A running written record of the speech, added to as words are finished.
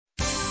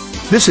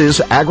This is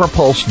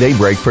AgriPulse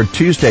Daybreak for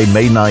Tuesday,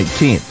 May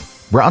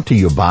 19th, brought to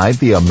you by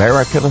the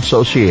American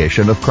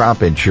Association of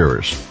Crop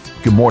Insurers.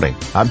 Good morning.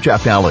 I'm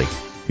Jeff Alley.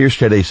 Here's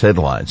today's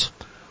headlines.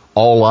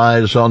 All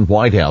eyes on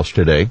White House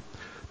today.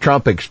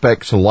 Trump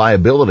expects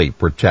liability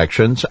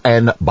protections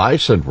and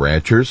bison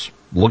ranchers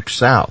look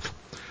south.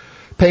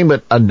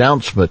 Payment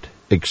announcement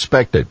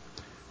expected.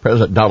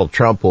 President Donald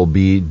Trump will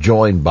be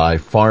joined by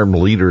farm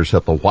leaders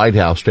at the White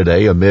House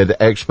today amid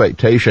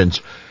expectations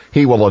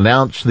he will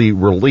announce the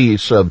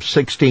release of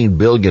 $16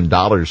 billion in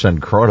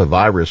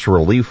coronavirus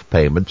relief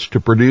payments to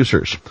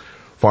producers.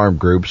 Farm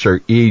groups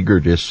are eager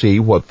to see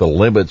what the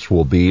limits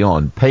will be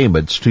on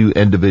payments to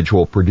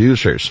individual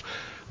producers.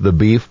 The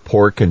beef,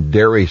 pork, and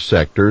dairy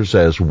sectors,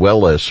 as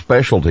well as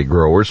specialty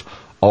growers,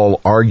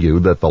 all argue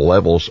that the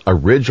levels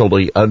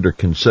originally under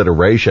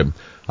consideration,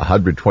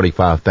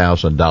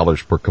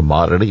 $125,000 per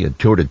commodity and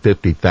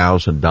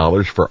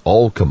 $250,000 for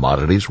all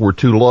commodities, were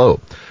too low.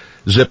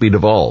 Zippy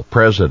Duvall,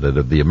 president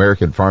of the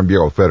American Farm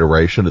Bureau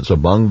Federation, is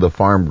among the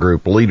farm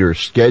group leaders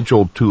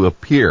scheduled to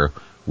appear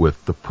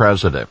with the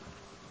president.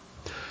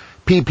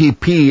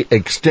 PPP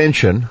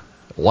extension,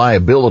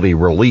 liability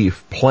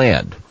relief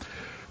planned.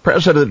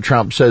 President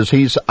Trump says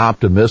he's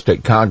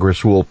optimistic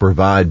Congress will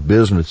provide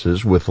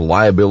businesses with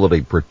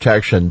liability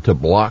protection to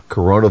block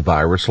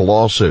coronavirus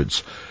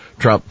lawsuits.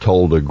 Trump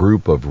told a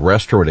group of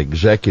restaurant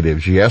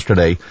executives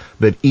yesterday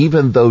that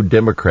even though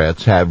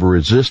Democrats have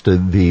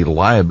resisted the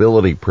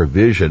liability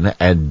provision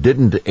and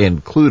didn't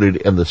include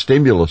it in the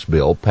stimulus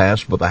bill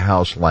passed by the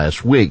House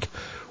last week,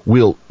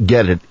 we'll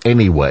get it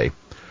anyway.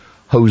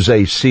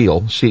 Jose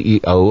Seal,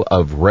 CEO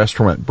of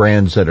Restaurant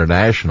Brands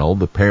International,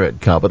 the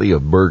parent company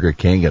of Burger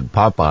King and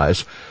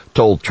Popeyes,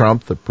 told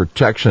Trump the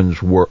protections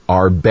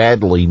are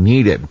badly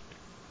needed.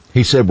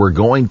 He said, we're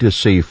going to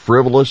see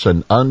frivolous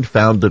and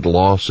unfounded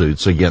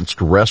lawsuits against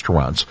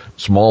restaurants,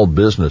 small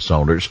business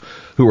owners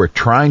who are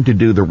trying to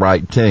do the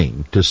right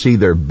thing to see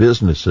their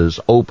businesses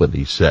open,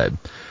 he said.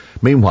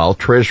 Meanwhile,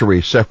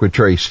 Treasury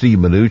Secretary Steve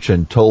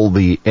Mnuchin told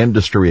the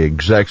industry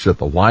execs at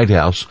the White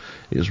House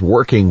is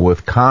working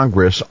with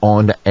Congress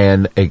on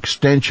an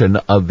extension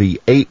of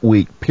the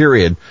 8-week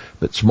period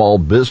that small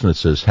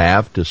businesses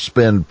have to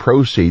spend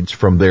proceeds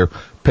from their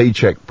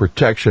Paycheck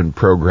Protection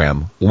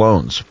Program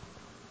loans.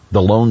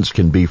 The loans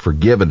can be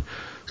forgiven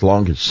as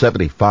long as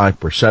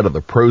 75% of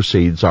the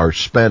proceeds are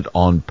spent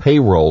on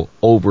payroll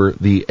over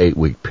the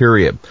 8-week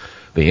period.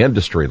 The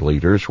industry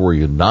leaders were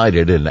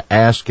united in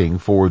asking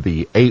for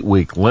the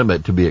 8-week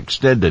limit to be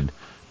extended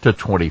to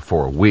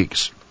 24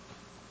 weeks.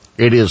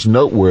 It is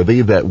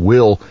noteworthy that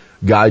Will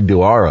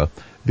Guidara,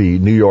 the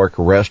New York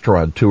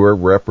restaurateur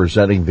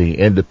representing the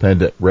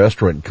Independent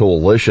Restaurant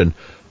Coalition,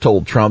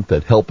 told Trump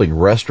that helping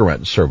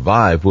restaurants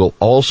survive will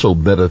also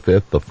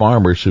benefit the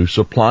farmers who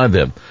supply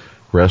them.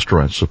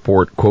 Restaurants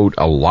support, quote,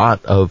 a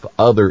lot of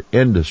other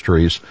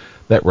industries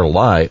that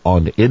rely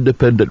on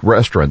independent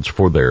restaurants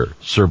for their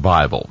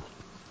survival.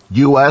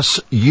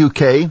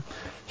 U.S.-UK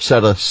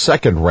set a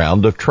second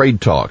round of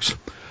trade talks.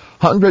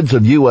 Hundreds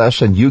of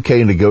U.S. and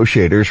U.K.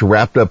 negotiators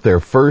wrapped up their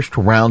first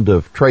round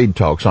of trade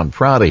talks on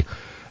Friday,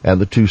 and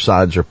the two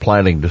sides are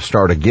planning to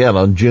start again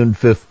on June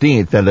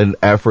 15th in an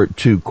effort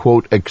to,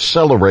 quote,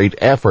 accelerate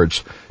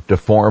efforts to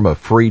form a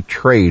free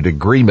trade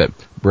agreement,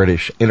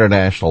 British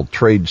International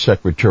Trade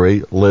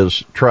Secretary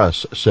Liz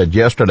Truss said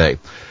yesterday.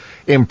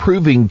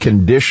 Improving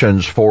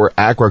conditions for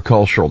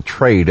agricultural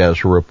trade,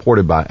 as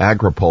reported by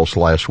AgriPulse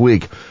last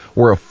week,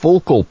 were a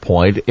focal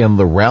point in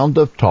the round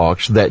of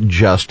talks that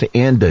just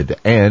ended,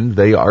 and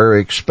they are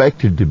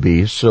expected to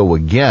be so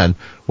again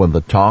when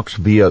the talks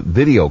via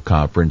video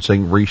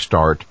conferencing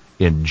restart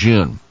in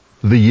June.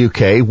 The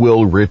UK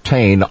will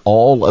retain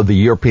all of the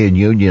European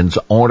Union's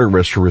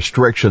onerous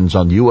restrictions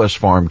on U.S.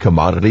 farm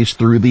commodities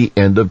through the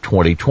end of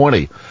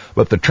 2020.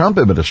 But the Trump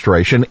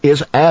administration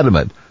is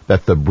adamant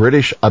that the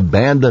British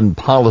abandon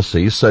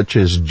policies such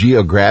as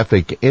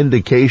geographic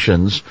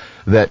indications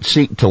that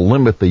seek to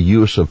limit the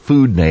use of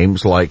food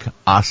names like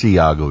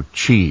Asiago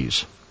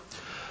cheese.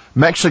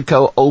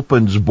 Mexico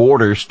opens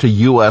borders to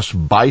U.S.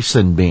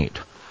 bison meat.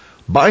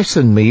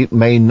 Bison meat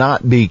may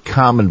not be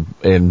common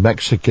in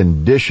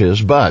Mexican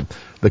dishes, but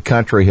the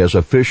country has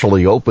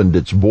officially opened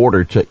its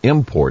border to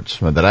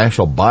imports, and the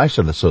National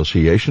Bison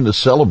Association is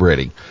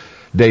celebrating.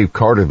 Dave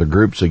Carter, the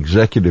group's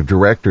executive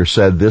director,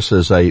 said this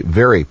is a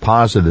very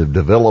positive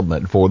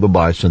development for the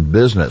bison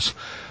business.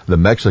 The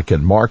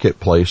Mexican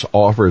marketplace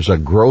offers a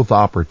growth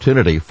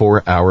opportunity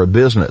for our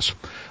business.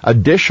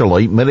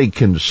 Additionally, many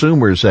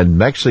consumers in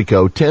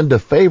Mexico tend to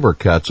favor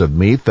cuts of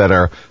meat that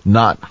are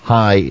not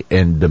high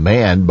in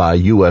demand by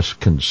U.S.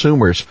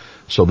 consumers,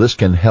 so this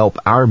can help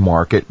our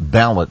market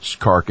balance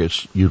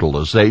carcass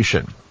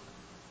utilization.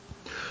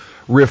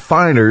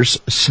 Refiners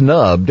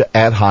snubbed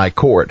at High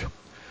Court.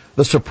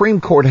 The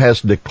Supreme Court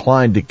has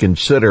declined to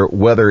consider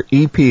whether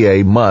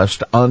EPA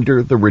must,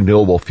 under the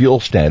renewable fuel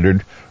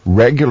standard,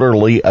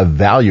 regularly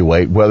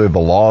evaluate whether the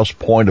law's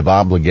point of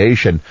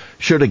obligation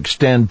should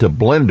extend to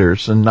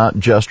blenders and not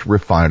just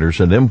refiners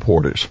and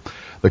importers.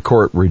 The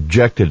court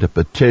rejected a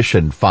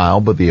petition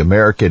filed by the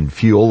American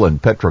Fuel and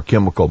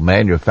Petrochemical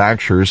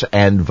Manufacturers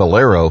and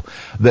Valero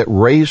that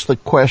raised the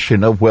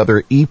question of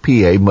whether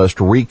EPA must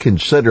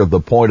reconsider the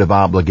point of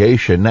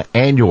obligation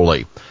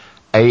annually.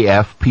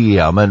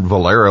 AFPM and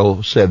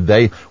Valero said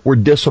they were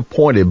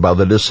disappointed by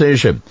the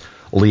decision.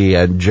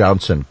 Leanne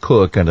Johnson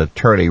Cook, an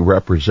attorney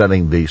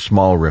representing the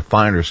Small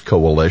Refiners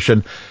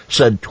Coalition,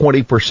 said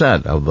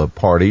 20% of the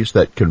parties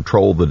that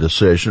control the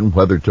decision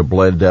whether to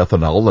blend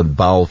ethanol and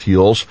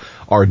biofuels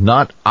are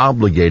not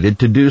obligated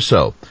to do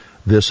so.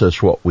 This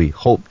is what we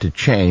hope to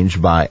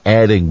change by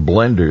adding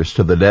blenders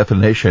to the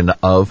definition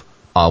of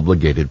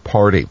obligated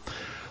party.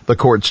 The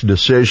court's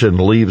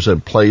decision leaves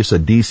in place a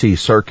D.C.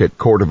 Circuit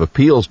Court of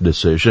Appeals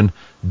decision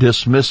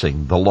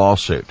dismissing the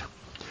lawsuit.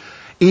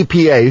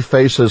 EPA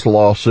faces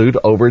lawsuit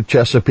over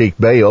Chesapeake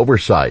Bay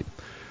oversight.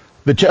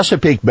 The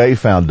Chesapeake Bay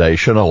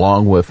Foundation,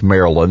 along with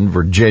Maryland,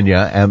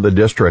 Virginia, and the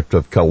District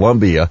of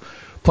Columbia,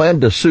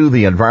 plan to sue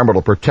the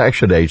Environmental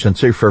Protection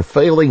Agency for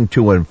failing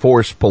to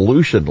enforce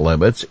pollution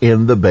limits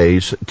in the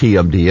Bay's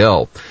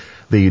TMDL.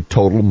 The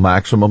total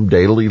maximum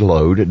daily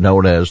load,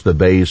 known as the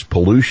Bay's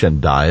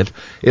pollution diet,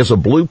 is a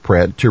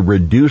blueprint to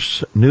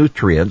reduce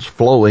nutrients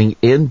flowing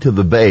into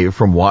the Bay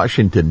from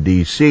Washington,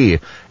 D.C.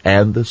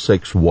 and the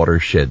 6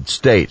 watershed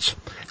states.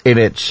 In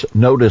its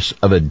notice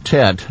of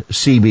intent,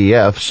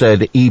 CBF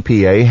said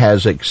EPA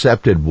has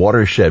accepted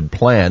watershed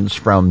plans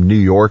from New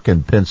York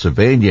and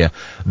Pennsylvania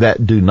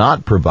that do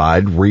not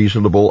provide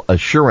reasonable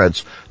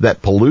assurance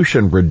that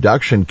pollution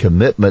reduction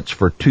commitments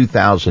for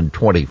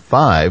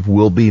 2025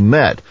 will be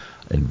met,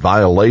 in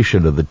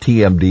violation of the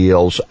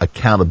TMDL's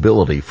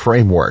accountability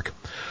framework.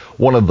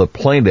 One of the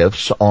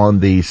plaintiffs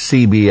on the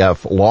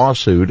CBF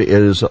lawsuit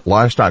is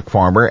livestock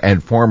farmer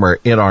and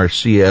former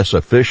NRCS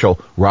official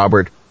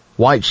Robert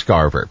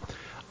Whitescarver.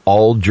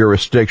 All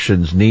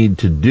jurisdictions need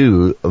to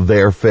do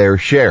their fair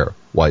share,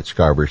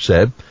 Whitescarver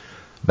said.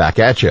 Back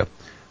at you.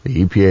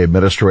 The EPA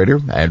Administrator,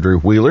 Andrew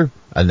Wheeler,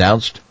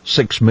 announced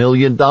 $6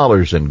 million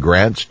in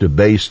grants to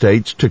Bay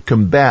states to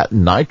combat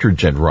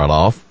nitrogen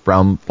runoff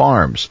from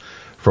farms.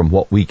 From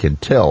what we can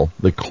tell,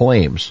 the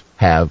claims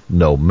have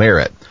no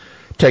merit.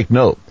 Take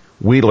note,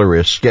 Wheeler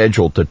is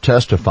scheduled to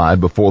testify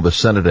before the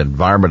Senate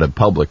Environment and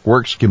Public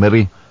Works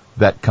Committee.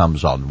 That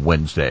comes on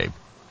Wednesday.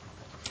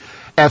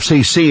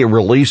 FCC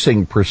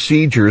releasing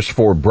procedures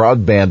for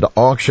broadband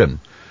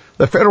auction.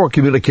 The Federal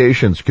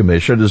Communications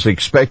Commission is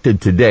expected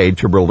today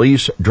to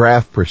release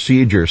draft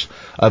procedures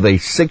of a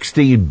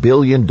 $16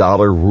 billion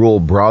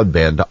rural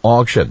broadband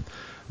auction.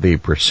 The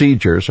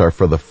procedures are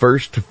for the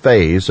first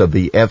phase of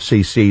the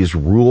FCC's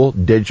Rural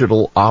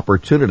Digital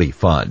Opportunity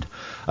Fund,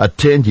 a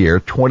 10-year,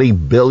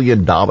 $20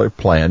 billion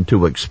plan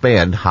to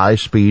expand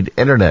high-speed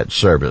internet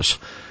service.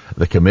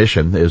 The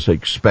Commission is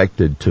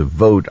expected to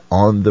vote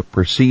on the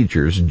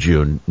procedures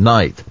June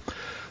 9th.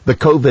 The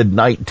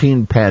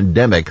COVID-19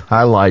 pandemic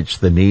highlights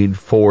the need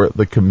for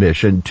the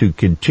Commission to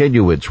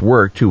continue its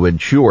work to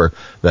ensure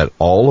that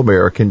all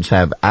Americans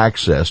have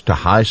access to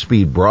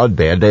high-speed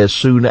broadband as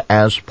soon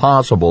as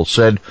possible,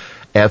 said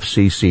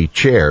FCC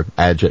Chair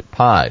Ajit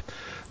Pai.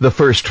 The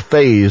first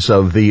phase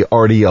of the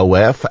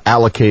RDOF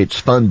allocates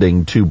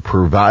funding to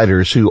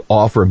providers who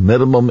offer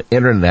minimum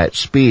internet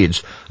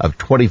speeds of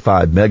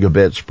 25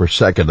 megabits per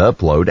second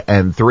upload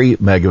and 3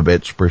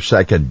 megabits per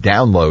second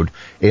download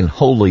in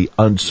wholly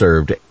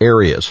unserved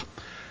areas.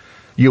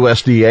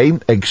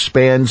 USDA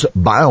expands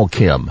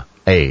biochem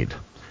aid.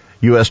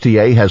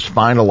 USDA has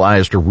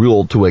finalized a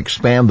rule to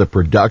expand the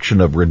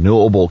production of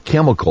renewable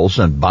chemicals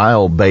and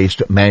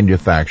bio-based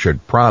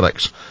manufactured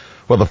products.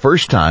 For the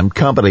first time,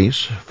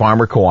 companies,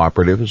 farmer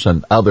cooperatives,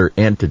 and other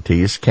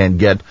entities can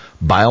get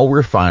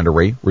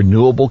biorefinery,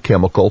 renewable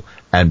chemical,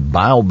 and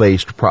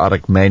bio-based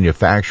product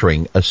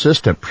manufacturing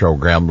assistance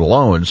program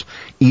loans,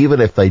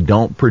 even if they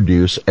don't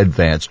produce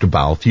advanced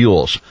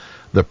biofuels.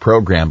 The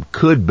program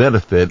could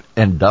benefit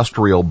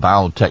industrial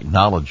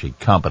biotechnology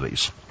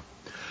companies.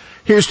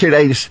 Here's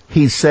today's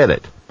He Said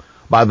It.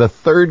 By the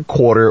third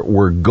quarter,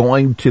 we're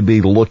going to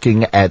be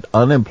looking at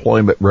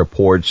unemployment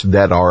reports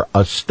that are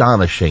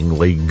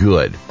astonishingly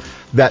good.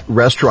 That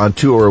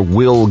restaurateur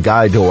Will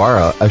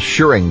Guidara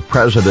assuring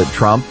President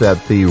Trump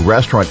that the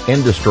restaurant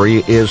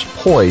industry is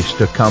poised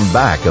to come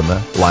back in the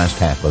last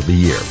half of the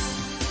year.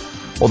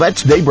 Well,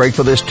 that's Daybreak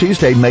for this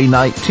Tuesday, May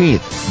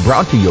 19th,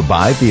 brought to you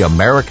by the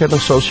American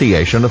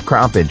Association of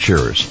Crop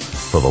Insurers.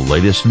 For the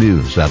latest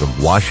news out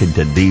of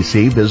Washington,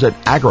 D.C., visit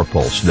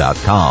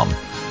agripulse.com.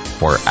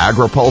 For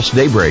AgriPulse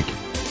Daybreak,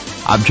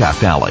 I'm Jeff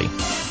Daly.